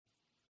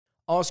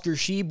Oscar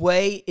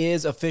Tshiebwe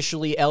is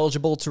officially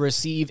eligible to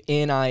receive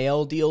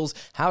NIL deals.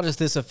 How does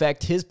this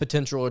affect his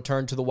potential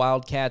return to the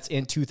Wildcats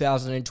in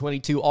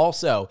 2022?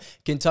 Also,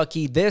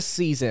 Kentucky this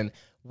season.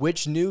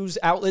 Which news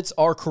outlets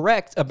are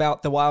correct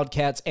about the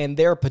Wildcats and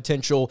their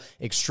potential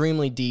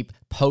extremely deep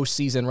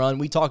postseason run?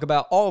 We talk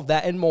about all of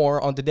that and more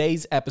on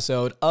today's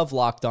episode of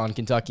Locked On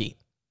Kentucky.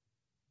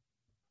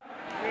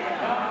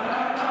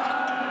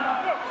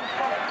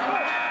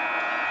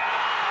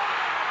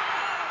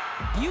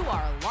 You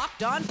are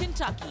Locked On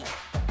Kentucky,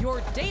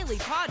 your daily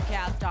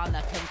podcast on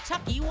the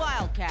Kentucky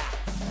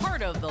Wildcats.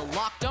 Part of the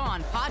Locked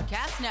On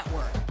Podcast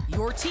Network,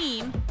 your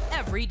team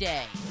every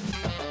day.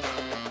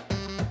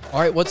 All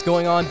right, what's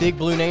going on, Big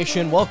Blue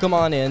Nation? Welcome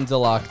on in to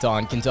Locked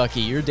On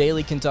Kentucky, your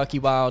daily Kentucky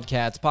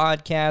Wildcats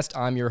podcast.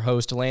 I'm your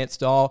host, Lance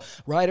Dahl,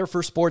 writer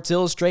for Sports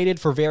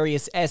Illustrated for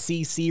various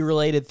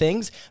SEC-related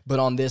things. But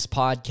on this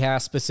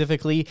podcast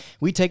specifically,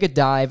 we take a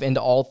dive into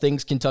all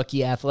things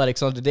Kentucky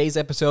athletics. On today's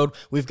episode,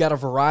 we've got a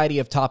variety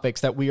of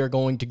topics that we are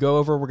going to go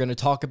over. We're going to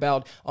talk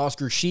about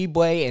Oscar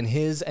Tshiebwe and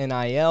his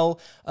NIL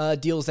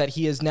deals that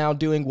he is now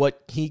doing,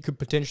 what he could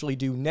potentially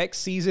do next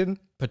season,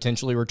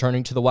 potentially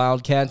returning to the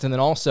Wildcats, and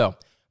then also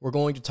we're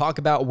going to talk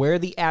about where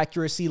the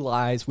accuracy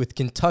lies with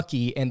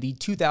Kentucky and the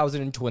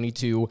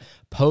 2022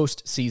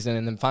 postseason.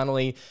 And then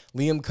finally,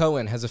 Liam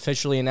Coen has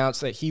officially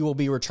announced that he will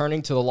be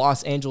returning to the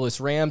Los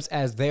Angeles Rams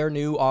as their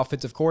new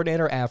offensive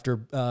coordinator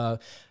after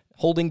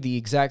holding the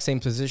exact same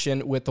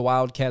position with the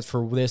Wildcats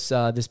for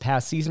this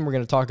past season. We're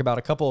going to talk about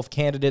a couple of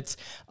candidates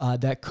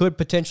that could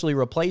potentially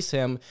replace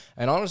him.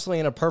 And honestly,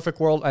 in a perfect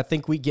world, I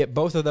think we get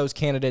both of those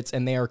candidates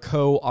and they are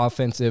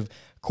co-offensive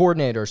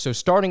coordinator. So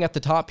starting at the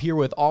top here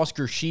with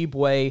Oscar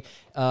Tshiebwe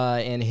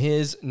and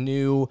his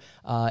new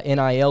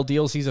NIL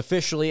deals, he's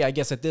officially, I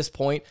guess at this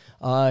point,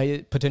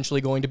 potentially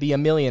going to be a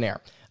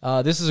millionaire.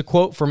 This is a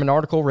quote from an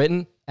article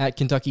written at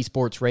Kentucky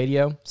Sports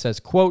Radio. It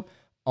says, quote,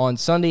 "On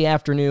Sunday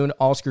afternoon,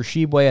 Oscar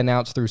Tshiebwe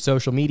announced through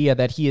social media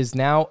that he is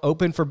now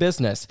open for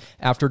business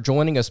after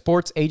joining a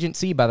sports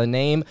agency by the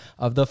name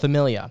of The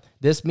Familia.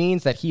 This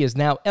means that he is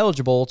now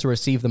eligible to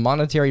receive the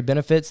monetary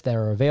benefits that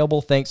are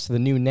available thanks to the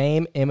new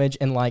name, image,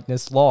 and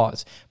likeness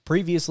laws.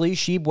 Previously,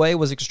 Tshiebwe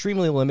was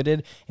extremely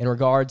limited in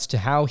regards to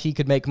how he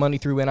could make money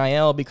through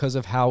NIL because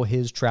of how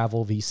his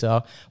travel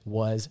visa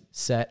was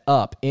set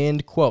up."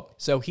 End quote.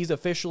 So he's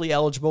officially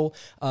eligible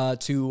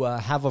to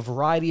have a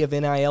variety of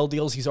NIL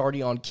deals. He's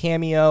already on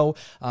Cameo.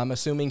 I'm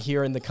assuming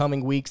here in the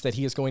coming weeks that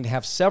he is going to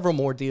have several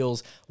more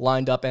deals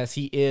lined up as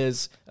he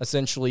is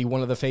essentially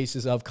one of the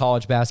faces of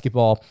college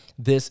basketball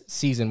this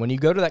season. When you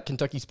go to that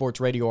Kentucky Sports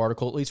Radio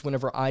article, at least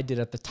whenever I did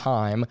at the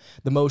time,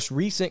 the most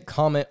recent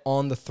comment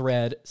on the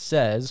thread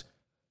says,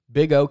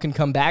 Big O can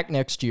come back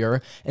next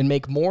year and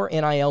make more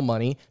NIL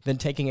money than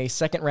taking a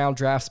second-round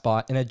draft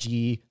spot in a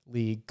G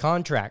League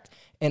contract.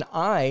 And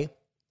I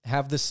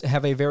have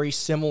a very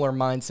similar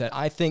mindset.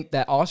 I think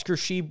that Oscar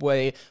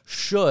Tshiebwe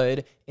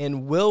should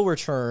and will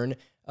return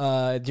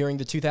during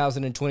the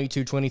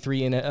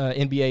 2022-23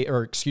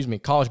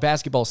 NBA, college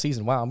basketball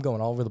season. Wow, I'm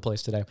going all over the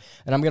place today.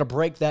 And I'm going to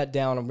break that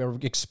down. I'm going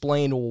to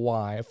explain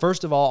why.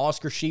 First of all,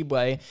 Oscar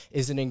Tshiebwe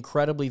is an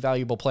incredibly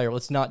valuable player.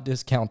 Let's not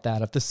discount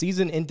that. If the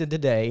season ended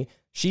today,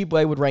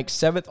 Tshiebwe would rank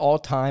 7th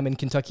all-time in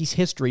Kentucky's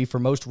history for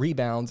most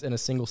rebounds in a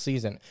single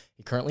season.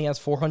 He currently has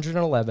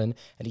 411,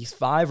 and he's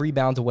 5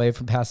 rebounds away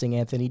from passing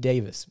Anthony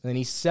Davis. And then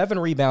he's 7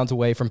 rebounds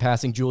away from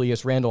passing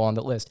Julius Randle on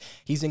the list.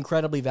 He's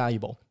incredibly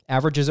valuable.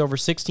 Averages over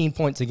 16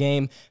 points a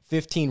game,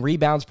 15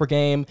 rebounds per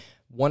game,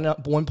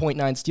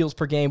 1.9 steals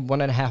per game,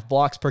 1.5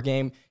 blocks per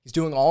game. He's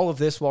doing all of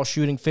this while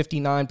shooting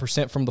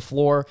 59% from the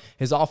floor.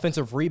 His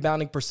offensive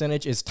rebounding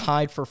percentage is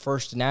tied for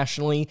first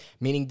nationally,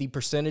 meaning the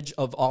percentage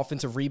of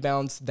offensive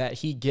rebounds that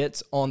he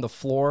gets on the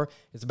floor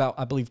is about,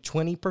 I believe,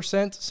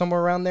 20%,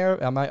 somewhere around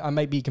there. I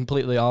might be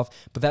completely off,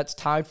 but that's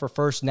tied for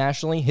first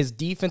nationally. His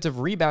defensive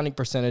rebounding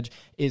percentage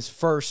is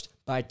first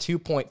by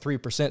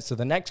 2.3%. So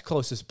the next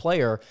closest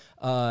player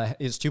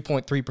is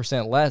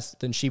 2.3% less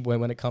than Tshiebwe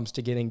when it comes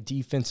to getting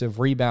defensive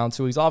rebounds.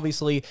 So he's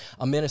obviously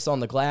a menace on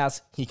the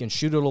glass. He can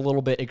shoot it a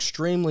little bit.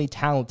 Extremely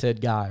talented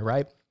guy,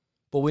 right?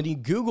 But when you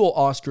Google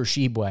Oscar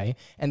Tshiebwe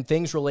and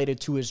things related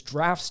to his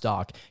draft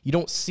stock, you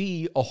don't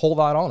see a whole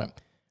lot on him.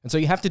 And so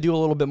you have to do a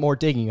little bit more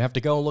digging. You have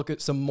to go and look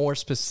at some more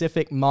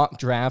specific mock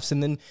drafts.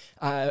 And then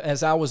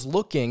as I was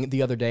looking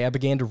the other day, I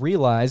began to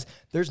realize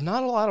there's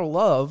not a lot of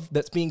love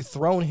that's being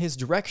thrown his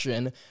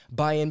direction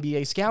by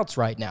NBA scouts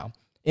right now.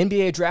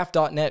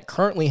 NBADraft.net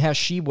currently has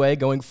Tshiebwe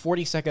going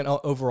 42nd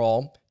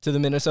overall to the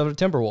Minnesota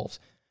Timberwolves.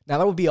 Now,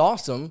 that would be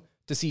awesome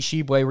to see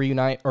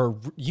Tshiebwe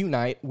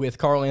unite with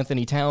Karl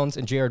Anthony Towns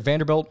and Jared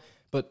Vanderbilt.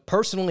 But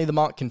personally, the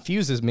mock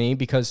confuses me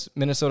because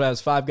Minnesota has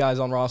 5 guys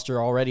on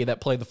roster already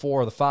that play the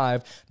 4 or the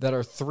 5 that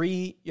are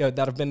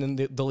that have been in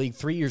the league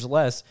 3 years or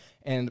less,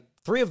 and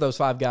 3 of those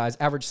 5 guys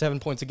average 7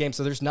 points a game.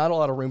 So there's not a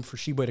lot of room for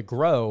Tshiebwe to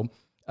grow.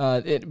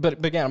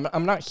 But again,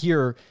 I'm not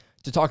here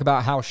to talk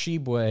about how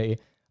Tshiebwe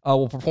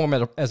will perform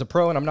as a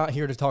pro, and I'm not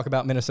here to talk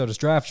about Minnesota's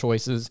draft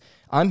choices.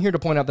 I'm here to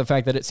point out the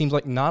fact that it seems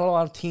like not a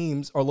lot of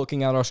teams are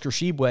looking at Oscar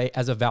Tshiebwe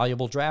as a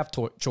valuable draft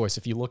choice.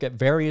 If you look at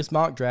various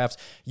mock drafts,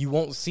 you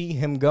won't see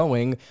him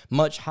going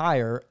much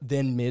higher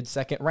than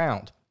mid-second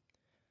round.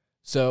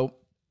 So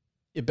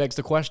it begs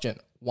the question,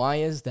 why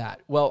is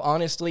that? Well,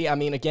 honestly, I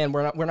mean, again,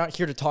 we're not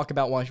here to talk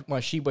about why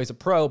Tshiebwe's a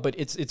pro, but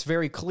it's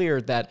very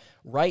clear that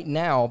right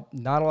now,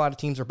 not a lot of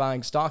teams are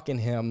buying stock in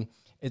him.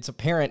 It's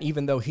apparent,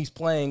 even though he's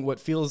playing what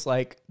feels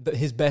like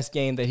his best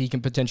game that he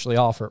can potentially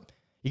offer.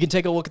 You can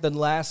take a look at the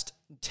last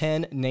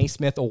 10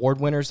 Naismith Award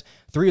winners.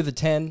 3 of the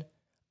 10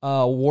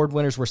 award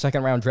winners were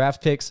second-round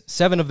draft picks.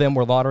 7 of them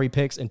were lottery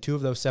picks, and 2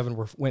 of those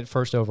 7 went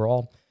first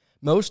overall.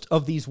 Most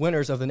of these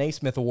winners of the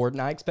Naismith Award,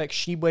 and I expect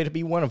Tshiebwe to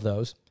be one of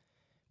those,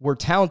 were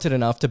talented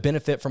enough to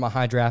benefit from a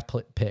high draft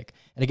pick.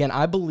 And again,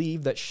 I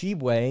believe that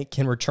Tshiebwe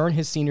can return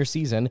his senior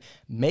season,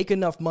 make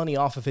enough money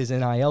off of his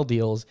NIL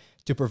deals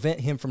to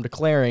prevent him from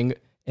declaring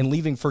and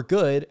leaving for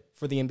good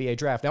for the NBA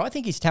draft. Now, I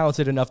think he's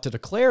talented enough to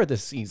declare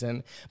this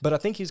season, but I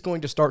think he's going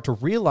to start to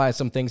realize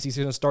some things. He's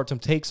going to start to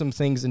take some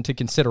things into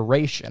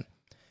consideration.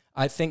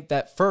 I think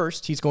that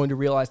first he's going to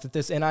realize that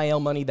this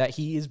NIL money that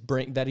he's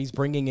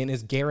bringing in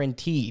is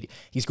guaranteed.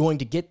 He's going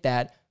to get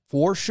that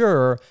for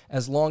sure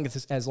as long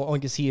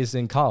as he is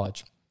in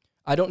college.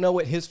 I don't know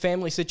what his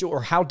family situation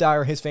or how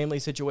dire his family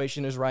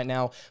situation is right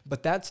now,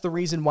 but that's the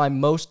reason why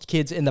most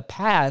kids in the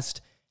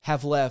past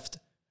have left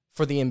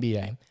for the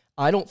NBA.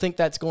 I don't think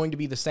that's going to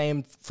be the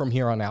same from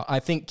here on out. I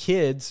think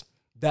kids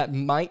that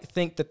might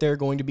think that they're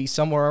going to be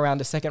somewhere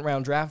around a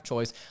second-round draft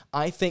choice,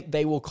 I think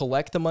they will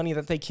collect the money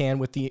that they can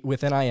with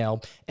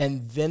NIL,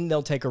 and then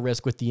they'll take a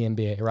risk with the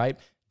NBA, right?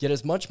 Get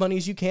as much money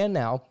as you can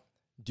now,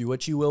 do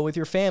what you will with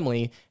your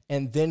family,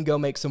 and then go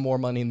make some more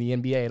money in the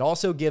NBA. It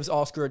also gives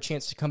Oscar a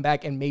chance to come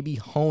back and maybe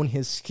hone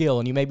his skill.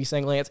 And you may be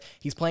saying, Lance,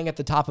 he's playing at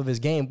the top of his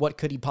game. What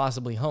could he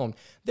possibly hone?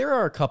 There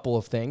are a couple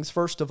of things.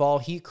 First of all,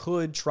 he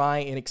could try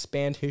and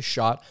expand his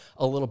shot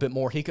a little bit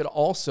more. He could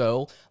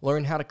also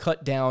learn how to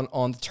cut down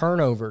on the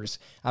turnovers.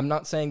 I'm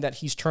not saying that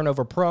he's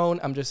turnover prone.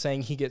 I'm just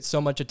saying he gets so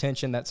much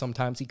attention that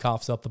sometimes he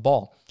coughs up the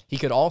ball. He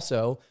could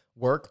also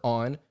work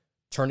on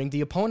turning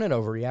the opponent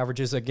over. He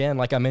averages, again,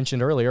 like I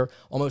mentioned earlier,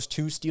 almost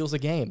 2 steals a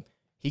game.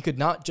 He could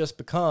not just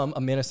become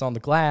a menace on the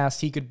glass,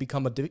 he could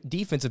become a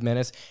defensive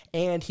menace,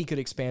 and he could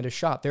expand his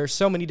shot. There are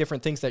so many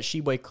different things that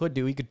Tshiebwe could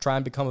do. He could try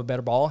and become a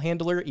better ball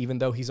handler, even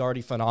though he's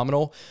already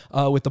phenomenal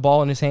with the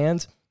ball in his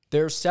hands.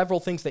 There are several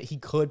things that he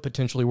could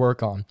potentially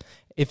work on.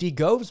 If he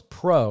goes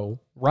pro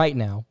right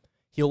now,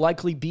 he'll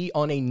likely be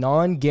on a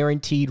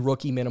non-guaranteed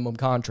rookie minimum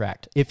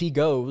contract. If he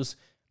goes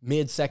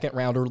mid-second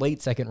round or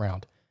late second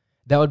round,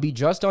 that would be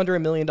just under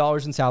 $1 million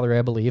in salary,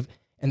 I believe,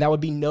 and that would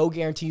be no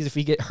guarantees if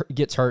he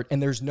gets hurt,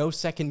 and there's no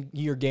second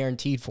year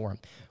guaranteed for him.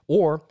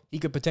 Or he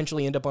could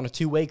potentially end up on a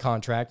 2-way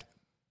contract,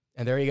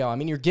 and there you go. I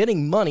mean, you're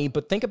getting money,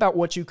 but think about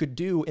what you could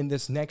do in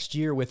this next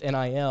year with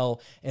NIL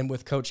and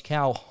with Coach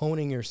Cal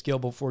honing your skill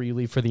before you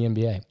leave for the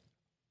NBA.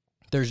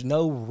 There's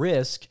no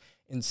risk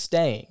in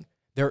staying.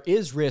 There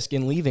is risk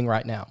in leaving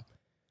right now.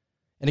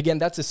 And again,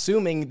 that's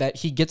assuming that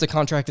he gets a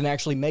contract and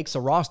actually makes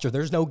a roster.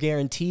 There's no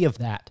guarantee of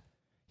that.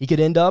 He could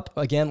end up,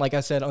 again, like I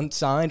said,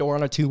 unsigned or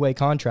on a 2-way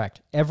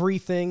contract.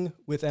 Everything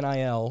with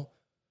NIL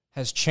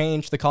has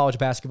changed the college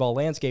basketball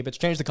landscape. It's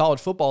changed the college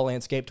football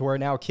landscape to where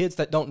now kids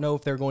that don't know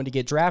if they're going to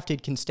get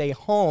drafted can stay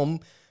home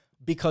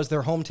because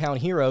they're hometown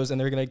heroes and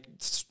they're going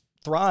to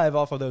thrive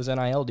off of those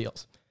NIL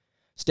deals.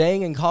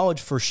 Staying in college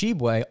for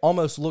Tshiebwe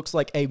almost looks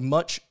like a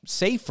much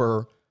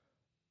safer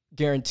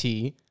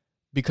guarantee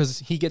because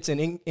he gets an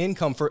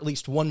income for at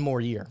least one more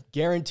year.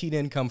 Guaranteed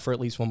income for at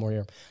least one more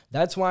year.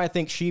 That's why I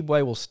think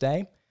Tshiebwe will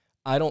stay.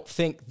 I don't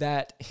think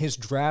that his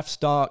draft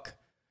stock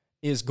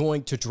is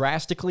going to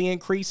drastically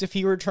increase if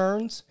he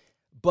returns,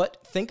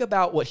 but think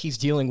about what he's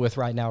dealing with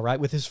right now, right?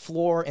 With his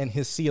floor and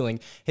his ceiling.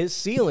 His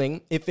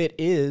ceiling, if it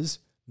is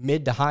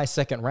mid to high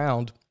second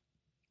round,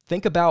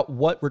 think about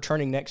what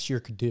returning next year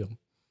could do.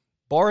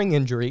 Barring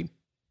injury,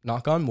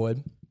 knock on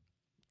wood,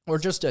 or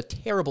just a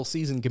terrible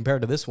season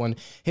compared to this one,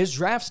 his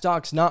draft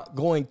stock's not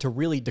going to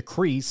really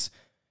decrease.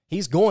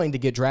 He's going to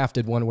get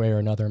drafted one way or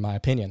another, in my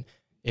opinion.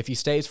 If he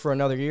stays for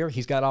another year,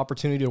 he's got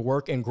opportunity to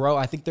work and grow.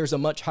 I think there's a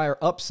much higher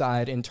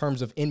upside in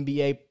terms of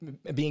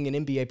NBA being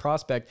an NBA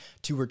prospect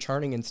to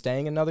returning and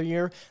staying another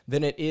year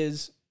than it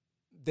is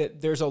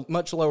that there's a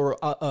much lower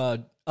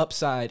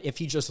upside if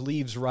he just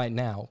leaves right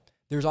now.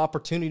 There's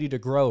opportunity to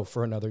grow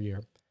for another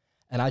year.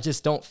 And I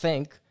just don't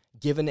think,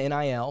 given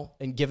NIL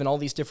and given all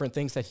these different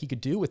things that he could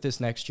do with this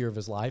next year of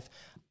his life,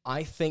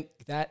 I think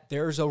that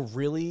there's a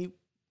really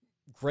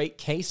great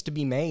case to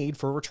be made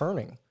for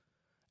returning.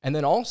 And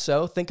then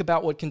also think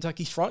about what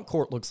Kentucky's front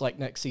court looks like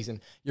next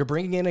season. You're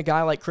bringing in a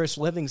guy like Chris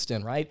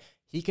Livingston, right?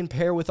 He can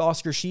pair with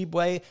Oscar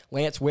Tshiebwe.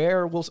 Lance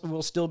Ware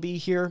will still be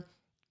here.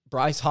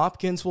 Bryce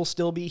Hopkins will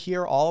still be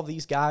here. All of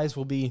these guys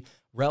will be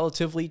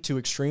relatively to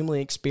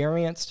extremely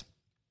experienced.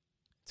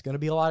 It's going to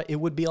be a lot. It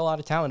would be a lot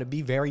of talent. It'd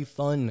be very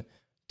fun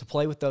to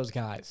play with those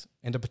guys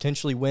and to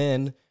potentially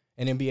win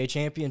an NBA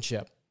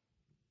championship.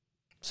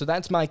 So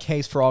that's my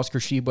case for Oscar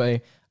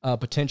Tshiebwe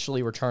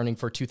potentially returning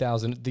for the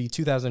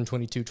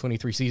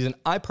 2022-23 season.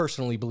 I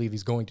personally believe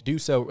he's going to do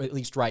so, at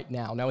least right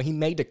now. Now, he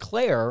may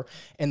declare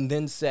and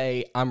then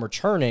say, I'm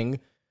returning,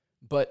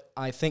 but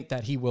I think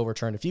that he will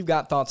return. If you've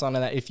got thoughts on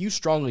that, if you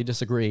strongly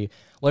disagree,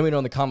 let me know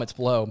in the comments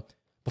below.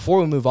 Before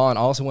we move on, I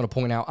also want to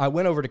point out, I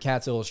went over to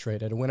Cats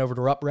Illustrated. I went over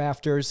to Up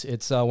Rafters.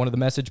 It's one of the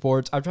message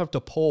boards. I've dropped a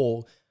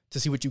poll to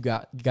see what you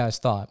guys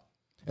thought.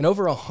 And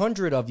over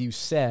 100 of you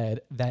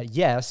said that,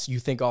 yes, you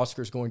think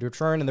Oscar's going to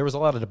return, and there was a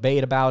lot of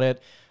debate about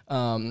it.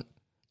 And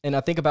I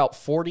think about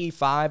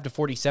 45 to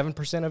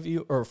 47% of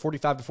you, or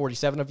 45 to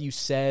 47 of you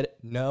said,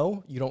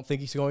 no, you don't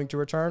think he's going to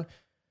return.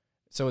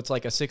 So it's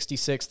like a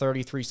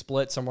 66-33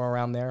 split, somewhere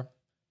around there,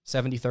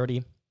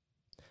 70-30.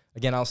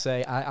 Again, I'll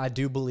say I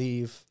do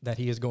believe that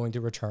he is going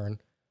to return.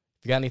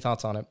 If you got any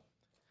thoughts on it,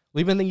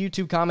 leave it in the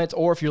YouTube comments,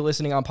 or if you're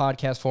listening on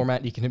podcast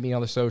format, you can hit me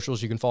on the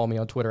socials. You can follow me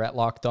on Twitter at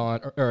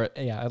LockedOn,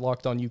 at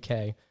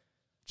LockedOnUK.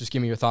 Just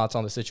give me your thoughts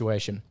on the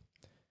situation.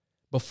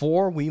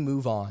 Before we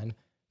move on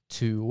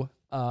to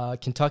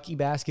Kentucky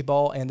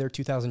basketball and their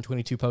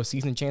 2022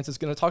 postseason chances,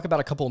 going to talk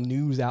about a couple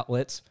news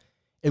outlets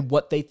and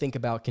what they think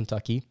about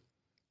Kentucky,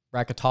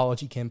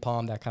 bracketology,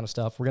 KenPom, that kind of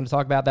stuff. We're going to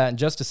talk about that in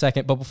just a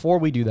second, but before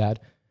we do that,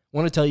 I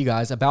want to tell you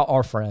guys about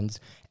our friends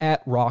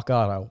at Rock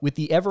Auto. With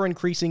the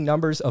ever-increasing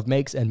numbers of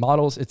makes and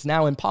models, it's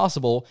now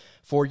impossible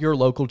for your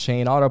local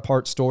chain auto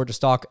parts store to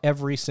stock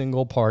every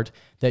single part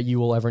that you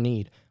will ever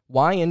need.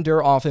 Why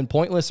endure often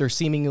pointless or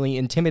seemingly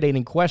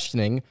intimidating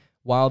questioning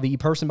while the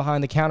person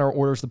behind the counter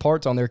orders the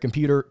parts on their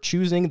computer,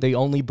 choosing the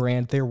only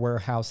brand their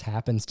warehouse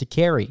happens to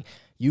carry?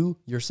 You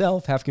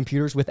yourself have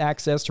computers with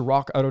access to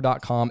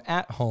rockauto.com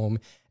at home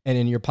and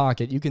in your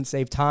pocket. You can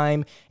save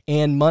time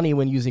and money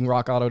when using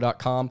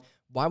rockauto.com.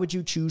 Why would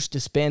you choose to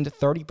spend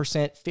 30%,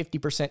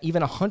 50%,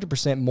 even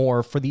 100%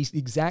 more for these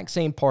exact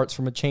same parts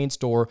from a chain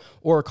store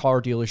or a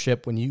car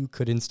dealership when you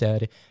could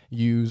instead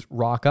use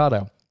Rock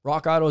Auto?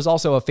 Rock Auto is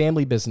also a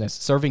family business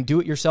serving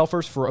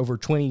do-it-yourselfers for over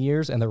 20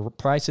 years, and the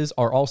prices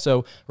are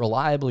also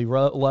reliably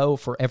low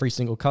for every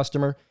single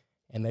customer.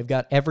 And they've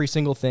got every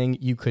single thing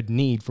you could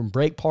need, from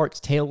brake parts,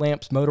 tail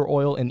lamps, motor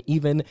oil, and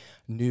even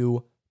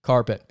new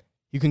carpet.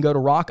 You can go to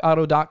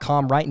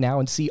rockauto.com right now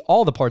and see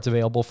all the parts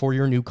available for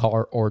your new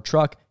car or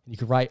truck. You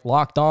can write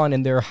Locked On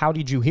in their How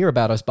Did You Hear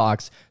About Us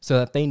box so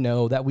that they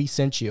know that we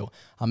sent you.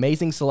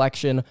 Amazing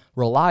selection,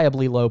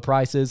 reliably low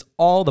prices,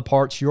 all the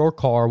parts your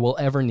car will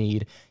ever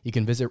need. You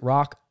can visit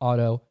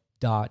rockauto.com.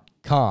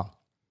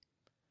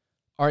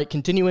 All right,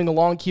 continuing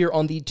along here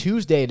on the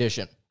Tuesday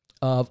edition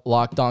of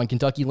Locked On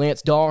Kentucky.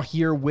 Lance Dahl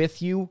here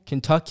with you.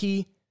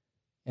 Kentucky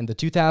and the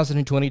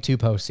 2022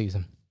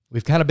 postseason.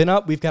 We've kind of been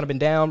up, we've kind of been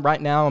down.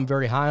 Right now, I'm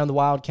very high on the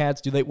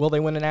Wildcats. Will they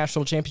win a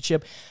national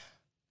championship?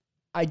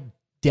 I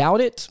doubt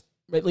it,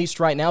 at least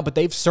right now, but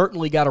they've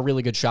certainly got a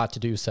really good shot to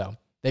do so.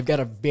 They've got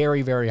a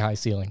very, very high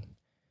ceiling.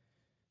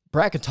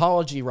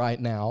 Bracketology right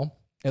now,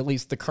 at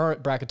least the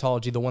current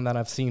bracketology, the one that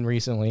I've seen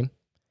recently,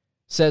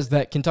 says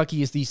that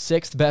Kentucky is the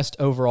 6th best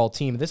overall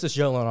team. This is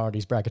Joe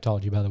Lunardi's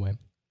bracketology, by the way.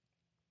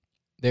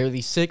 They're the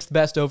 6th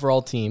best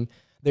overall team.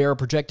 They are a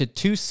projected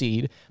 2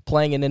 seed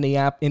playing in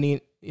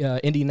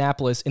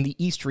Indianapolis in the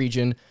East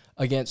region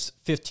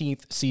against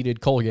 15th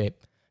seeded Colgate.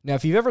 Now,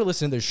 if you've ever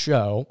listened to this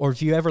show, or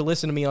if you ever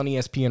listen to me on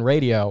ESPN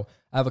Radio,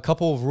 I have a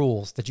couple of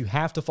rules that you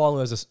have to follow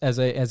as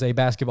a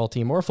basketball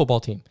team or a football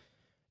team.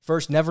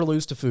 First, never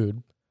lose to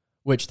food,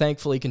 which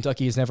thankfully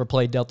Kentucky has never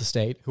played Delta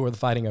State, who are the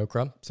Fighting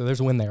Okra, so there's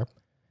a win there.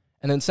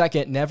 And then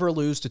second, never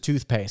lose to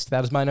toothpaste.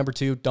 That is my number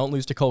 2. Don't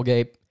lose to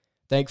Colgate.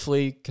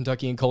 Thankfully,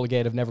 Kentucky and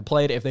Colgate have never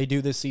played. If they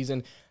do this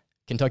season,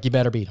 Kentucky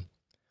better beat them.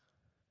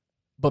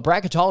 But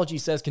bracketology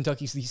says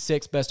Kentucky's the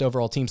 6th best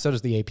overall team. So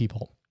does the AP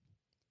poll.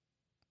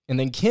 And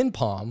then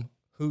KenPom,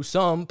 who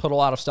some put a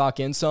lot of stock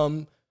in,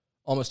 some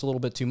almost a little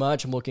bit too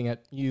much. I'm looking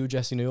at you,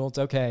 Jesse Newell. It's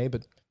okay,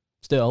 but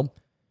still.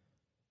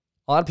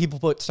 A lot of people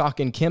put stock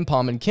in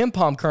KenPom, and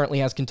KenPom currently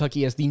has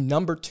Kentucky as the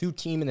number 2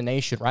 team in the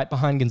nation, right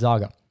behind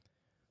Gonzaga.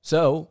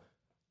 So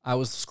I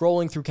was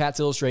scrolling through Cats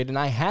Illustrated, and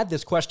I had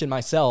this question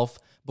myself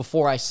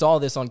before I saw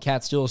this on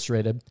Cats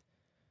Illustrated.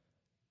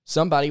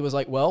 Somebody was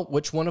like, well,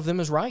 which one of them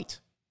is right?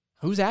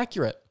 Who's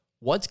accurate?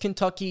 What's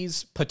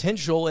Kentucky's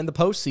potential in the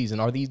postseason?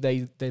 Are they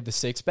the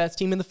 6th best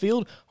team in the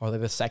field? Are they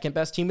the 2nd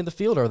best team in the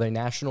field? Are they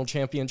national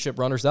championship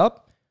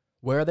runners-up?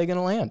 Where are they going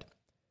to land?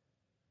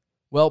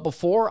 Well,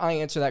 before I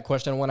answer that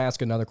question, I want to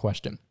ask another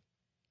question.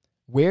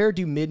 Where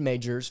do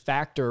mid-majors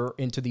factor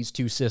into these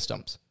two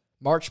systems?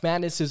 March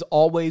Madness is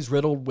always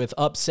riddled with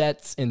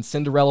upsets and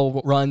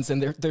Cinderella runs,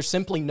 and there's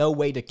simply no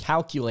way to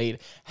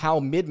calculate how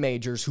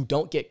mid-majors who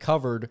don't get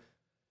covered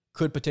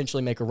could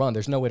potentially make a run.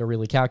 There's no way to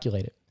really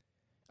calculate it.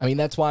 I mean,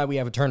 that's why we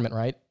have a tournament,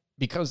 right?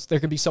 Because there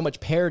can be so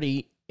much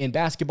parity in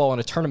basketball in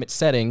a tournament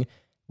setting.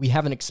 We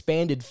have an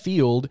expanded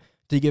field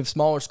to give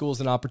smaller schools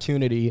an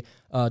opportunity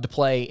to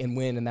play and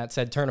win in that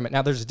said tournament.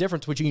 Now, there's a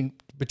difference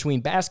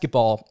between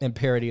basketball and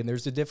parity, and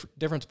there's a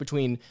difference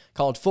between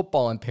college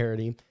football and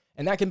parity.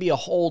 And that can be a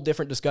whole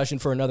different discussion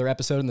for another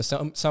episode in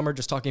the summer,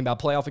 just talking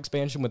about playoff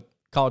expansion with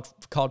college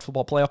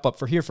football playoff, but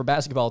for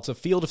basketball, it's a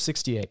field of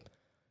 68.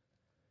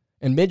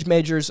 And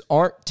mid-majors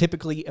aren't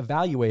typically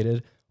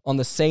evaluated on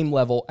the same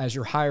level as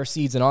your higher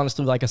seeds, and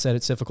honestly, like I said,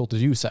 it's difficult to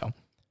do so.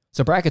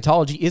 So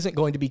bracketology isn't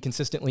going to be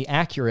consistently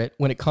accurate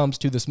when it comes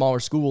to the smaller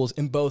schools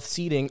in both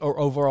seeding or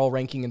overall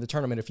ranking in the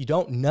tournament. If you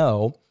don't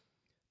know,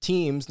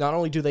 teams, not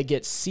only do they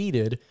get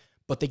seeded,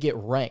 but they get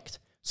ranked.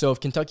 So if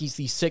Kentucky's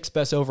the 6th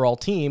best overall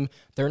team,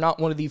 they're not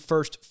one of the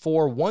first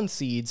 4 1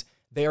 seeds.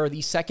 They are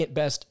the 2nd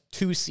best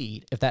 2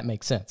 seed, if that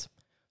makes sense.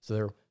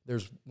 So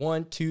there's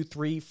 1, 2,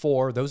 3,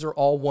 4. Those are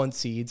all 1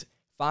 seeds.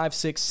 5,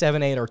 6,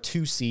 7, 8 are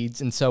 2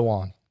 seeds, and so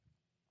on.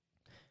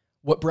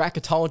 What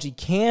bracketology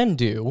can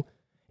do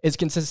is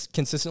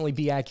consistently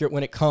be accurate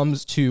when it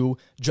comes to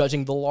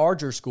judging the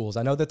larger schools.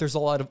 I know that there's a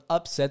lot of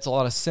upsets, a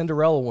lot of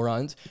Cinderella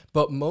runs,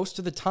 but most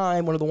of the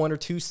time, one of the 1 or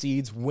 2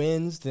 seeds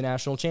wins the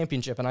national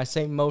championship, and I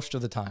say most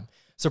of the time.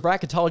 So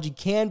bracketology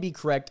can be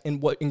correct in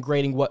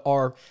grading what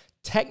are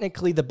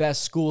technically the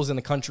best schools in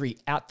the country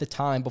at the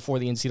time before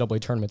the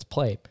NCAA tournament's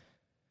played.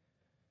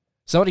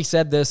 Somebody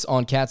said this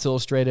on Cats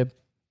Illustrated,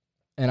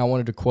 and I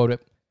wanted to quote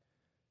it.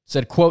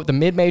 Said, quote, "The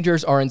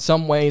mid-majors are in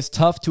some ways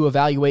tough to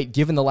evaluate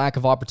given the lack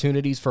of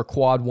opportunities for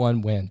quad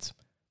 1 wins.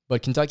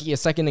 But Kentucky is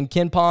 2nd in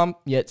KenPom,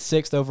 yet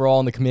 6th overall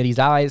in the committee's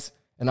eyes.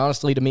 And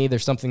honestly, to me,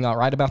 there's something not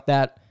right about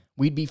that.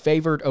 We'd be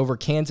favored over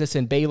Kansas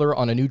and Baylor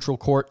on a neutral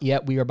court,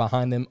 yet we are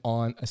behind them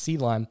on a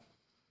seed line."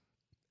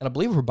 And I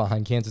believe we're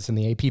behind Kansas in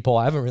the AP poll.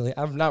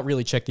 I've not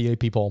really checked the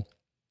AP poll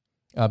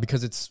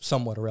because it's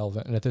somewhat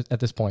irrelevant at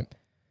this point.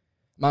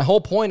 My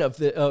whole point of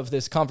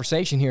this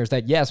conversation here is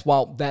that, yes,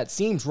 while that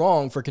seems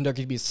wrong for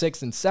Kentucky to be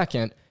 6th and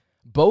 2nd,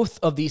 both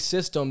of these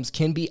systems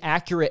can be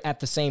accurate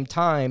at the same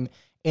time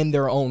in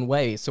their own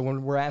ways. So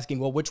when we're asking,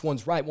 well, which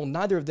one's right? Well,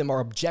 neither of them are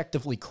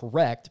objectively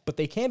correct, but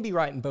they can be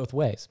right in both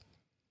ways.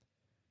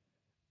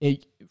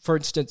 For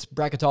instance,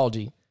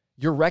 bracketology,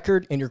 your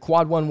record and your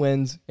quad 1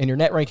 wins and your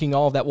net ranking,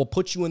 all of that will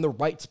put you in the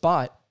right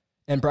spot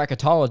in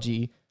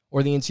bracketology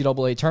or the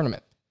NCAA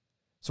tournament.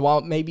 So while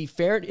it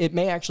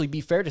may actually be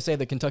fair to say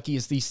that Kentucky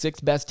is the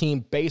 6th best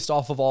team based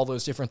off of all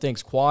those different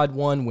things, quad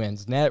 1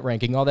 wins, net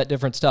ranking, all that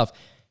different stuff.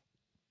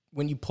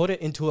 When you put it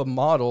into a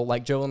model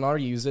like Joe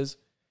Lunardi uses,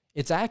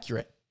 it's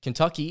accurate.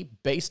 Kentucky,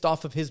 based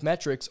off of his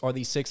metrics, are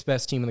the 6th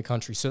best team in the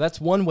country. So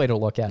that's one way to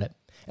look at it.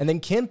 And then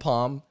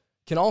KenPom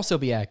can also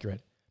be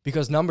accurate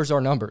because numbers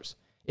are numbers.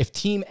 If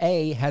Team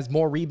A has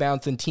more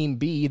rebounds than Team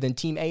B, then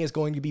Team A is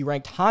going to be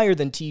ranked higher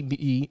than Team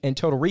B in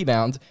total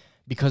rebounds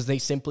because they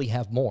simply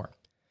have more.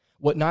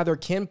 What neither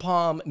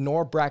KenPom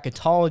nor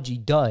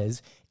bracketology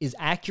does is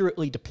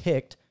accurately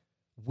depict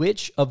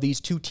which of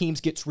these 2 teams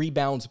gets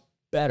rebounds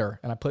better.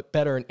 And I put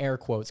better in air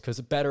quotes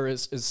because better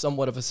is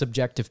somewhat of a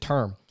subjective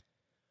term.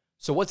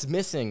 So what's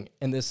missing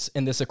in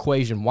this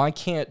equation? Why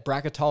can't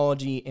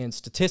bracketology and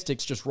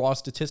statistics, just raw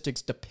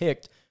statistics,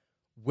 depict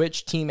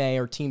which Team A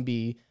or Team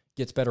B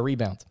gets better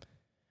rebounds?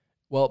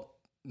 Well,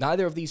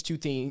 neither of these 2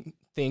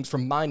 things,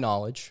 from my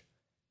knowledge,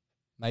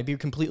 might be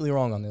completely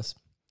wrong on this.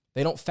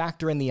 They don't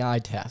factor in the eye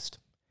test.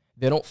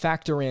 They don't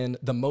factor in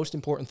the most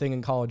important thing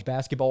in college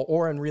basketball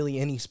or in really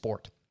any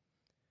sport.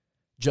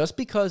 Just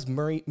because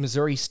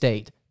Missouri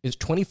State is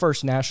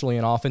 21st nationally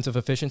in offensive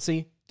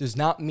efficiency does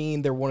not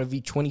mean they're one of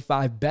the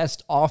 25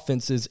 best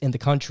offenses in the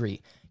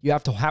country. You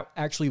have to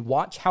actually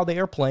watch how they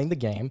are playing the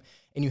game,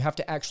 and you have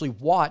to actually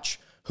watch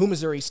who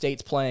Missouri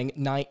State's playing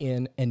night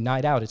in and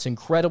night out. It's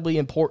incredibly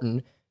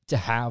important to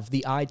have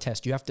the eye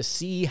test. You have to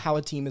see how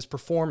a team is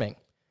performing.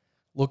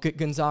 Look at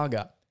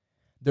Gonzaga.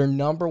 They're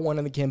number 1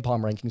 in the KenPom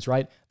rankings,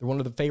 right? They're one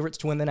of the favorites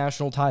to win the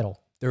national title.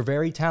 They're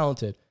very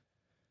talented.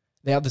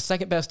 They have the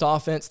 2nd best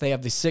offense. They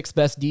have the 6th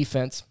best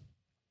defense.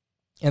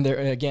 And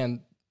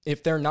again,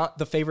 if they're not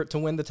the favorite to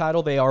win the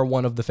title, they are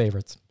one of the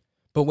favorites.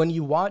 But when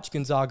you watch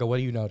Gonzaga, what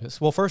do you notice?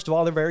 Well, first of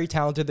all, they're very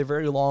talented. They're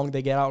very long.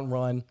 They get out and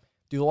run,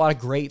 do a lot of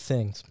great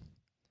things.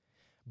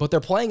 But they're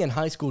playing in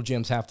high school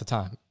gyms half the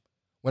time.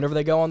 Whenever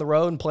they go on the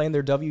road and play in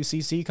their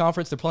WCC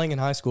conference, they're playing in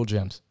high school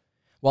gyms.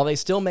 While they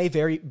still may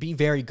be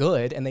very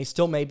good and they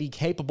still may be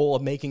capable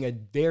of making a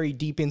very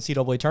deep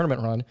NCAA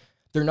tournament run,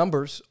 their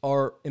numbers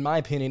are, in my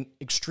opinion,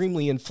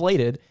 extremely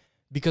inflated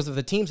because of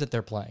the teams that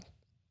they're playing.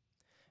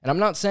 And I'm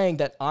not saying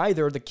that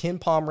either the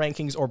KenPom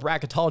rankings or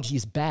bracketology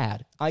is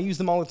bad. I use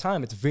them all the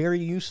time. It's very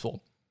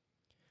useful.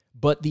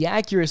 But the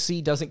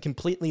accuracy doesn't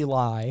completely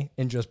lie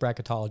in just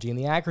bracketology, and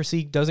the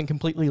accuracy doesn't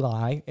completely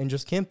lie in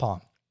just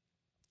KenPom.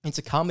 It's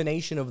a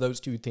combination of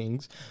those 2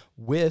 things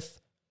with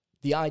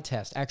the eye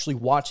test, actually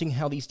watching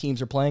how these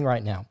teams are playing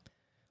right now.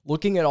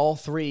 Looking at all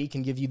 3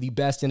 can give you the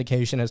best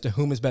indication as to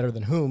whom is better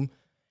than whom,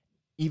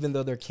 even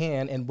though there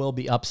can and will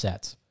be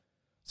upsets.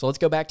 So let's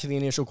go back to the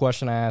initial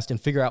question I asked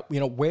and figure out,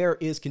 where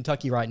is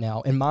Kentucky right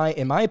now? In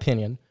my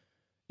opinion,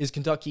 is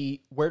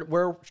Kentucky,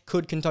 where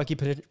could Kentucky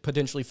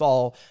potentially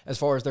fall as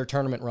far as their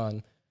tournament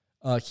run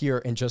here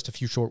in just a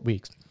few short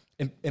weeks?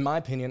 In my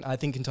opinion, I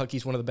think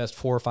Kentucky's one of the best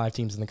 4 or 5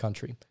 teams in the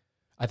country.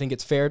 I think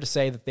it's fair to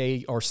say that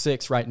they are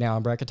 6 right now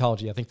in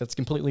bracketology. I think that's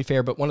completely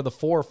fair, but one of the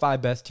 4 or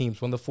 5 best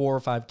teams, one of the 4 or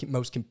 5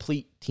 most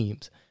complete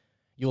teams.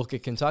 You look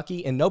at Kentucky,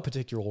 in no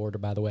particular order,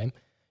 by the way.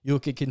 You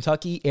look at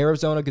Kentucky,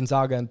 Arizona,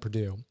 Gonzaga, and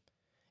Purdue.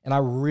 And I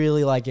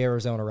really like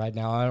Arizona right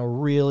now. I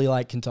really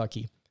like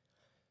Kentucky.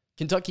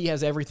 Kentucky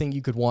has everything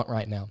you could want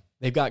right now.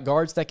 They've got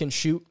guards that can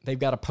shoot. They've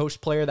got a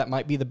post player that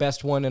might be the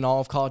best one in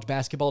all of college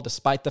basketball,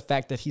 despite the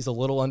fact that he's a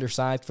little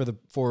undersized for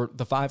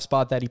the 5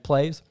 spot that he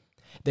plays.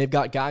 They've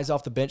got guys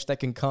off the bench that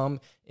can come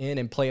in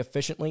and play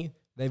efficiently.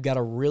 They've got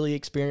a really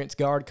experienced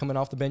guard coming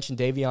off the bench in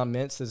Davion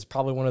Mintz. This is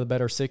probably one of the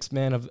better 6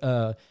 men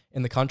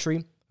in the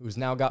country, who's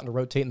now gotten to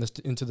rotate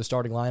into the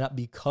starting lineup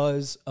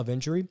because of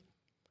injury.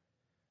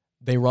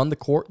 They run the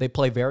court. They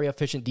play very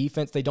efficient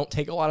defense. They don't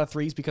take a lot of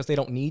threes because they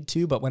don't need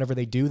to, but whenever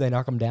they do, they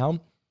knock them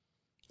down.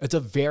 It's a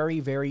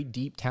very, very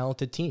deep,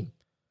 talented team.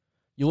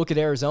 You look at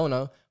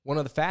Arizona, one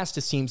of the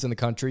fastest teams in the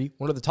country,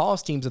 one of the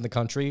tallest teams in the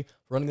country,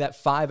 running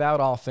that 5-out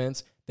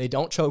offense. They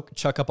don't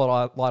chuck up a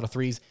lot of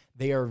threes.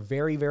 They are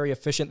very, very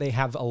efficient. They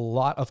have a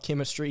lot of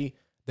chemistry.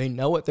 They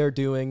know what they're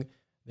doing.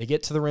 They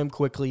get to the rim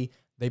quickly.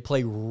 They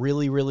play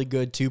really, really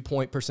good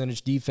 2-point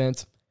percentage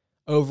defense.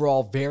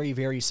 Overall, very,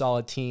 very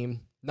solid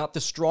team. Not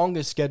the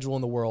strongest schedule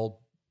in the world,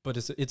 but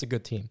it's a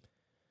good team.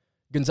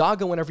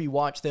 Gonzaga, whenever you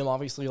watch them,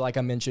 obviously, like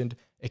I mentioned,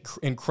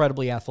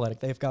 incredibly athletic.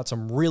 They've got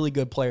some really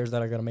good players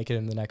that are going to make it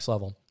in the next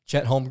level.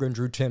 Chet Holmgren,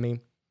 Drew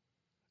Timme,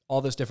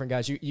 all those different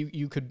guys.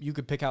 You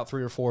could pick out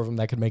 3 or 4 of them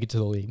that could make it to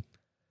the league.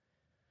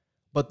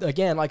 But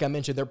again, like I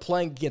mentioned, they're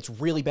playing against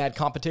really bad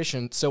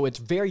competition, so it's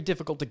very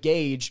difficult to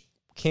gauge,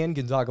 can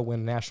Gonzaga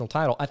win a national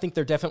title? I think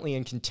they're definitely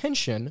in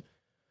contention,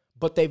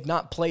 but they've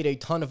not played a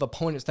ton of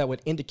opponents that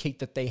would indicate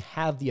that they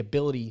have the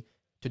ability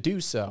to do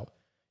so.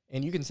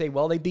 And you can say,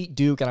 well, they beat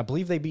Duke, and I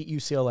believe they beat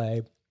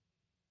UCLA,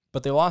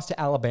 but they lost to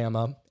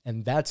Alabama,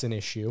 and that's an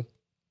issue.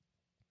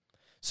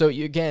 So,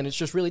 again, it's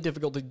just really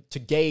difficult to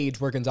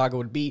gauge where Gonzaga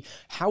would be.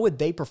 How would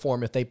they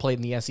perform if they played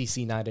in the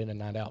SEC night in and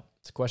night out?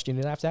 It's a question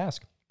you'd have to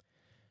ask.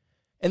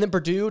 And then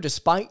Purdue,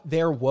 despite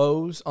their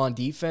woes on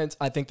defense,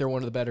 I think they're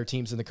one of the better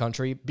teams in the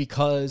country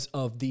because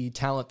of the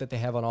talent that they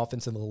have on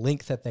offense and the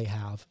length that they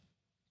have.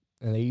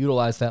 And they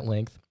utilize that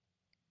length.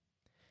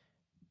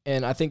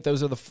 And I think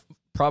those are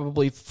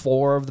probably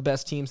 4 of the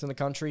best teams in the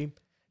country.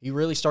 You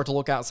really start to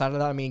look outside of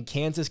that. I mean,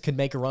 Kansas could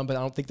make a run, but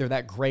I don't think they're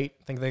that great.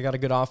 I think they got a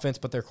good offense,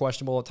 but they're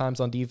questionable at times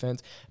on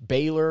defense.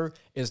 Baylor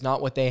is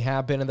not what they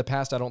have been in the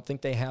past. I don't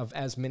think they have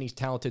as many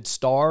talented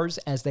stars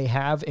as they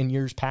have in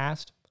years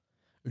past.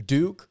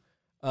 Duke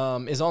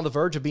is on the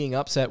verge of being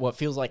upset what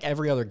feels like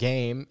every other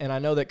game, and I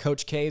know that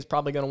Coach K is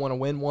probably going to want to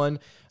win one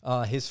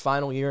his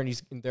final year,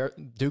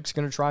 and Duke's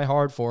going to try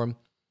hard for him.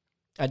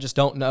 I just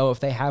don't know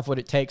if they have what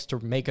it takes to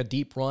make a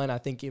deep run, I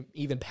think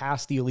even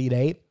past the Elite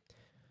Eight.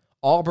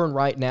 Auburn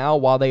right now,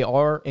 while they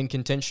are in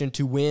contention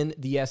to win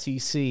the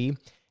SEC,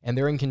 and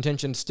they're in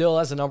contention still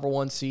as a number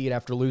 1 seed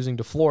after losing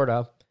to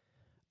Florida,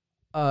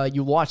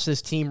 you watch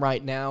this team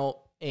right now,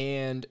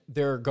 and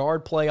their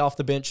guard play off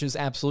the bench is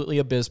absolutely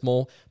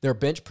abysmal. Their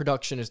bench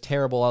production is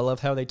terrible. I love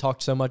how they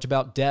talked so much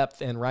about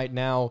depth, and right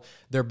now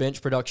their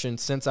bench production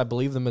since, I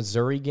believe, the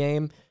Missouri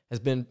game has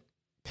been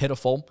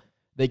pitiful.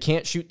 They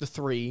can't shoot the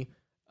 3,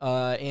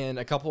 and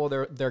a couple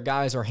of their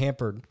guys are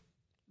hampered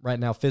right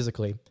now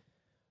physically.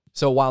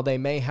 So while they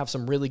may have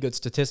some really good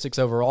statistics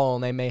overall,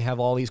 and they may have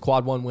all these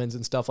quad 1 wins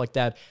and stuff like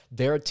that,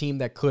 they're a team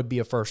that could be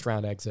a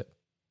first-round exit,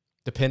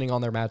 depending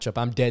on their matchup.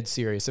 I'm dead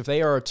serious. If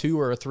they are a 2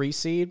 or a 3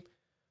 seed,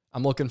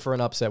 I'm looking for an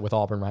upset with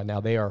Auburn right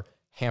now. They are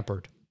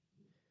hampered.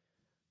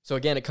 So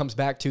again, it comes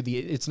back to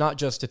it's not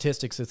just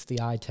statistics, it's the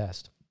eye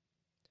test.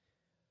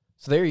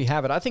 So there you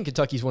have it. I think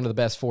Kentucky's one of the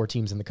best 4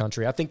 teams in the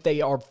country. I think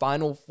they are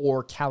Final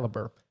Four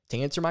caliber. To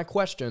answer my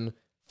question,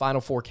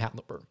 Final Four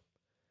caliber.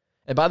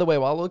 And by the way,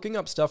 while looking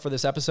up stuff for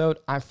this episode,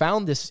 I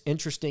found this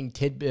interesting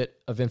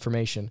tidbit of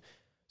information.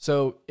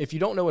 So if you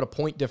don't know what a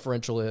point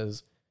differential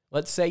is,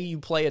 let's say you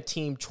play a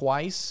team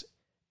twice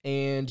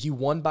and you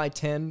won by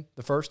 10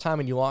 the first time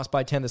and you lost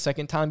by 10 the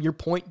second time, your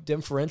point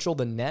differential,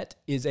 the net,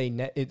 is a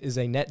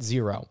net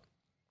 0,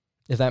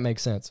 if that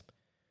makes sense.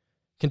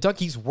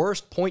 Kentucky's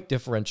worst point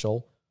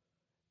differential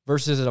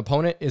versus an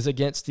opponent is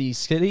against the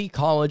City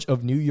College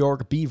of New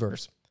York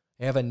Beavers.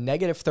 They have a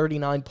negative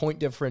 39 point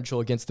differential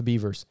against the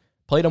Beavers.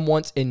 Played them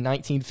once in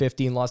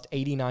 1950 and lost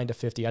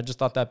 89-50. I just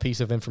thought that piece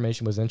of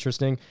information was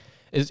interesting.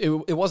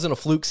 It wasn't a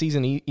fluke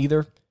season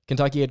either.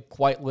 Kentucky had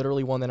quite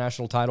literally won the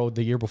national title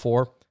the year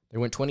before. They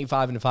went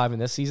 25-5 in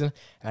this season,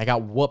 and I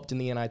got whooped in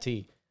the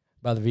NIT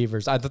by the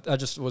Beavers. I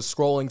just was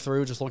scrolling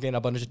through, just looking at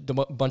a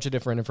bunch of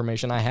different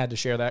information. I had to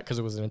share that because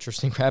it was an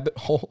interesting rabbit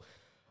hole.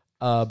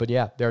 But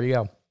yeah, there you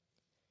go.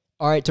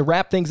 All right, to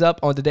wrap things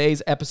up on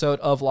today's episode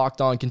of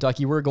Locked On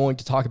Kentucky, we're going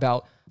to talk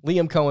about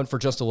Liam Cohen for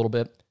just a little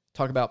bit.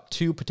 Talk about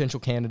 2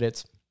 potential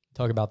candidates,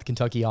 talk about the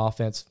Kentucky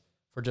offense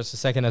for just a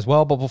second as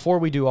well. But before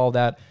we do all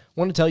that, I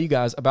want to tell you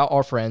guys about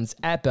our friends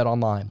at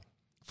BetOnline.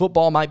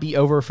 Football might be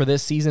over for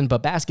this season,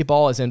 but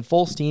basketball is in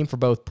full steam for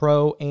both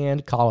pro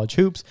and college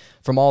hoops.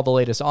 From all the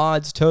latest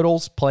odds,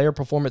 totals, player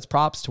performance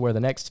props to where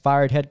the next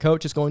fired head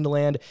coach is going to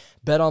land,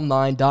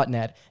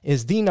 BetOnline.net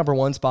is the number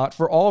 1 spot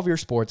for all of your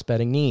sports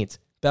betting needs.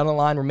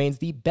 BetOnline remains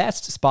the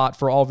best spot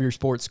for all of your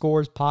sports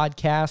scores,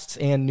 podcasts,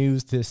 and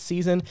news this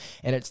season,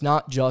 and it's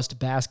not just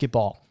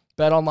basketball.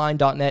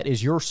 BetOnline.net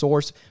is your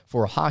source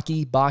for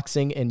hockey,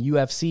 boxing, and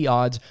UFC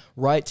odds,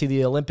 right to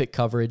the Olympic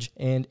coverage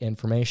and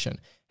information.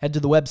 Head to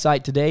the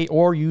website today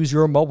or use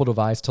your mobile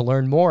device to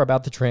learn more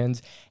about the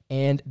trends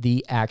and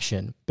the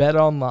action.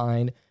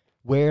 BetOnline,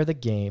 where the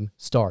game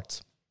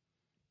starts.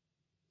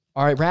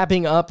 All right,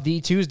 wrapping up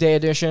the Tuesday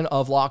edition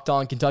of Locked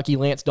On Kentucky.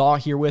 Lance Daw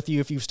here with you.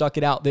 If you've stuck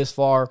it out this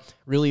far,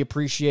 really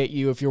appreciate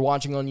you. If you're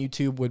watching on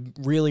YouTube, would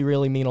really,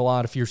 really mean a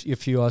lot if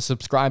you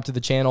subscribe to the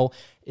channel.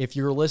 If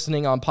you're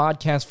listening on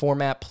podcast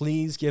format,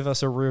 please give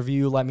us a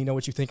review. Let me know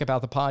what you think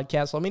about the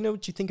podcast. Let me know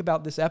what you think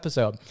about this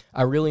episode.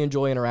 I really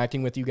enjoy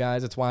interacting with you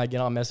guys. That's why I get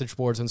on message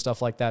boards and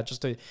stuff like that,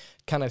 just to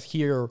kind of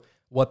hear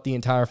what the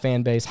entire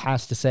fan base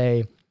has to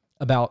say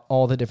about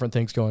all the different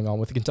things going on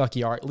with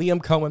Kentucky. All right,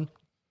 Liam Coen,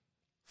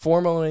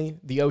 formerly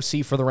the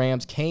OC for the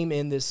Rams, came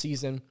in this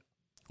season,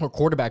 or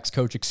quarterbacks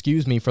coach,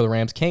 for the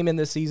Rams, came in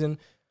this season,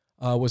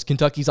 was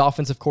Kentucky's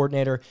offensive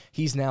coordinator.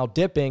 He's now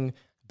dipping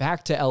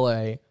back to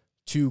LA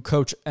to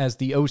coach as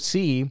the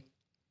OC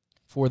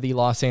for the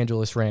Los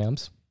Angeles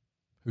Rams,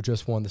 who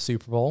just won the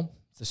Super Bowl.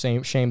 It's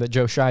a shame that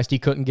Joe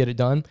Shiesty couldn't get it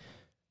done.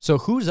 So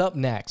who's up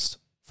next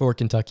for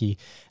Kentucky?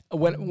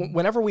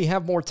 Whenever we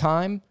have more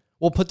time,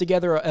 we'll put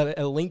together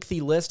a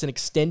lengthy list, an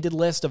extended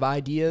list of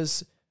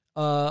ideas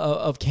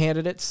of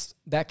candidates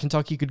that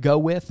Kentucky could go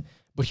with.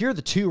 But here are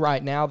the two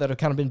right now that have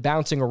kind of been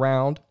bouncing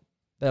around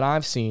that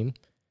I've seen.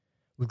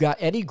 We've got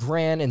Eddie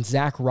Gran and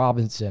Zach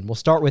Robinson. We'll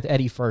start with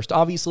Eddie first.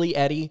 Obviously,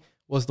 Eddie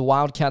was the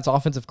Wildcats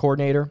offensive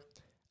coordinator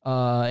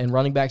and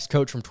running backs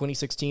coach from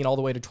 2016 all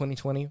the way to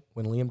 2020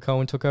 when Liam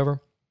Coen took over.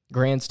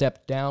 Gran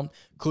stepped down.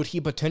 Could he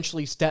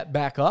potentially step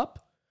back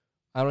up?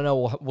 I don't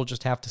know. We'll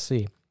just have to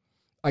see.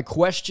 I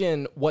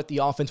question what the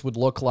offense would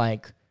look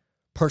like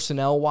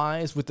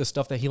personnel-wise with the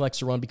stuff that he likes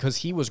to run, because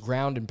he was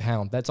ground and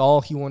pound. That's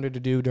all he wanted to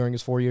do during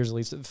his 4 years, at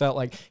least. It felt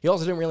like he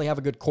also didn't really have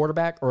a good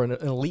quarterback or an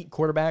elite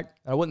quarterback.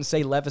 I wouldn't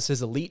say Levis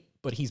is elite,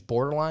 but he's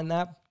borderline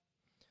that.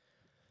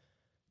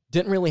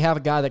 Didn't really have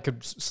a guy that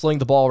could sling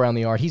the ball around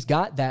the yard. He's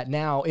got that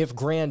now if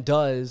Gran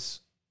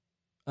does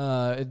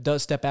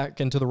step back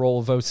into the role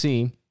of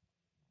OC.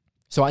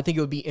 So I think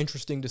it would be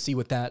interesting to see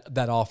what that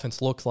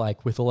offense looks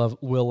like with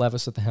Will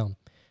Levis at the helm.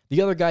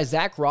 The other guy,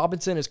 Zach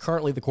Robinson, is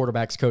currently the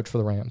quarterback's coach for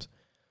the Rams.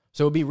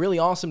 So it would be really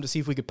awesome to see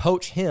if we could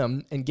poach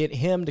him and get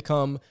him to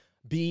come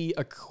be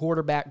a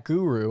quarterback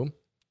guru,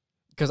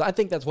 because I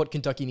think that's what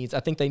Kentucky needs. I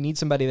think they need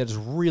somebody that is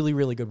really,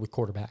 really good with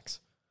quarterbacks.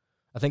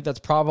 I think that's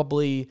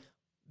probably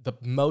the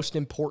most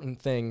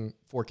important thing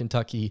for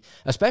Kentucky,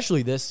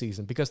 especially this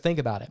season, because think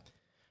about it.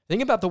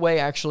 Think about the way,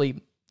 actually,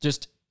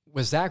 just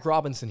with Zach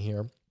Robinson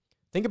here,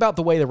 think about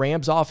the way the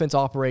Rams offense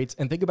operates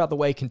and think about the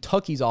way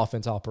Kentucky's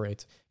offense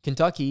operates.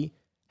 Kentucky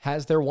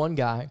has their one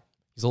guy.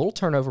 He's a little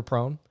turnover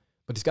prone,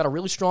 but he's got a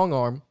really strong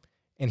arm,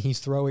 and he's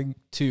throwing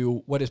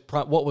to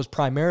what was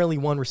primarily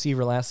one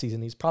receiver last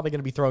season. He's probably going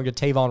to be throwing to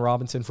Tavon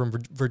Robinson from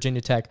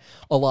Virginia Tech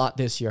a lot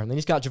this year. And then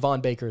he's got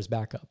Javon Baker as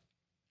backup.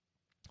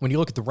 When you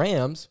look at the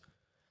Rams,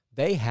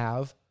 they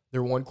have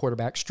their one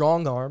quarterback,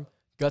 strong arm,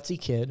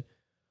 gutsy kid,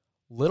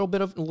 a little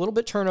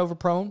bit turnover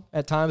prone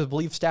at times. I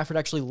believe Stafford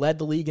actually led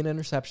the league in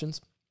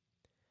interceptions.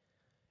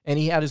 And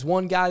he had his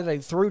one guy that he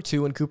threw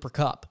to in Cooper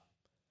Kupp.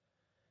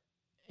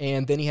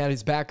 And then he had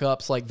his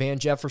backups like Van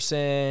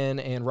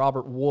Jefferson and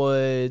Robert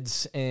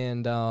Woods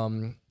and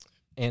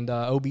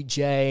OBJ.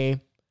 He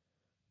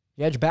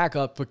had your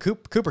backup, but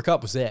Cooper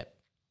Kupp was it.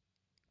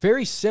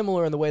 Very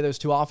similar in the way those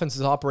two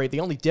offenses operate. The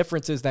only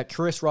difference is that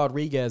Chris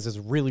Rodriguez is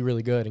really,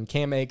 really good, and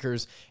Cam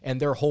Akers and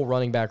their whole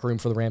running back room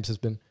for the Rams has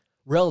been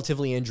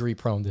relatively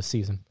injury-prone this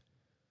season.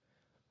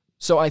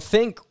 So I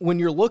think when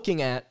you're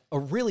looking at a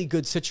really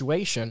good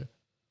situation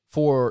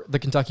for the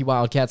Kentucky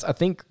Wildcats, I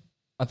think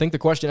the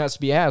question has to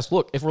be asked,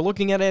 look, if we're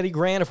looking at Eddie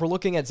Gran, if we're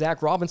looking at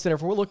Zach Robinson,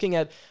 if we're looking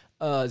at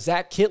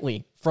Zach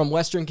Kitley from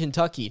Western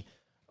Kentucky,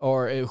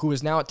 or who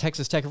is now at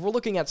Texas Tech, if we're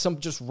looking at some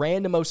just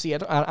random OC,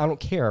 I don't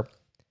care.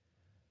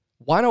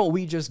 Why don't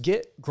we just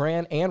get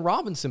Gran and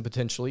Robinson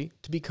potentially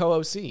to be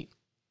co-OC?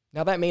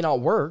 Now, that may not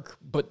work,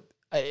 but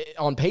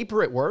on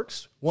paper it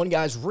works. One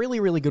guy's really,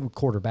 really good with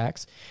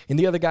quarterbacks, and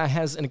the other guy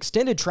has an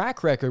extended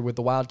track record with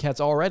the Wildcats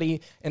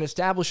already in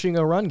establishing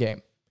a run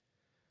game.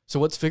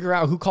 So let's figure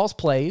out who calls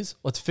plays.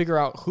 Let's figure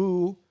out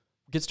who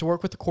gets to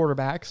work with the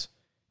quarterbacks.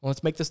 And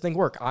let's make this thing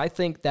work. I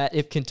think that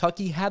if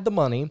Kentucky had the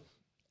money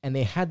and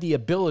they had the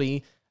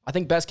ability, I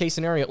think best case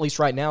scenario, at least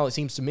right now, it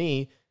seems to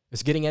me,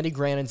 is getting Eddie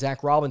Gran and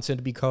Zach Robinson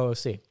to be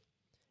co-OC.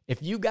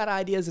 If you've got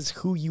ideas as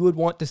who you would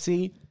want to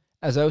see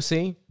as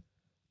OC,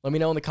 let me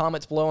know in the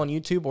comments below on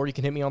YouTube, or you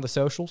can hit me on the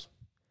socials.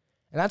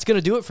 And that's going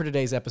to do it for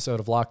today's episode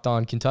of Locked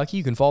On Kentucky.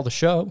 You can follow the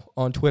show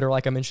on Twitter,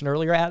 like I mentioned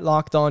earlier, at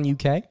Locked On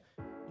UK.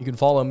 You can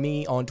follow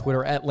me on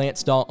Twitter at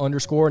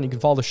 @LanceDaw_, and you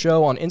can follow the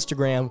show on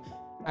Instagram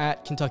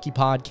at Kentucky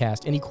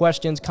Podcast. Any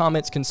questions,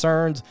 comments,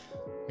 concerns,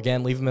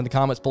 again, leave them in the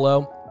comments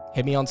below.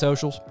 Hit me on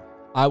socials.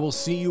 I will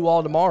see you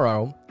all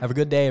tomorrow. Have a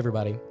good day,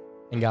 everybody,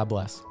 and God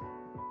bless.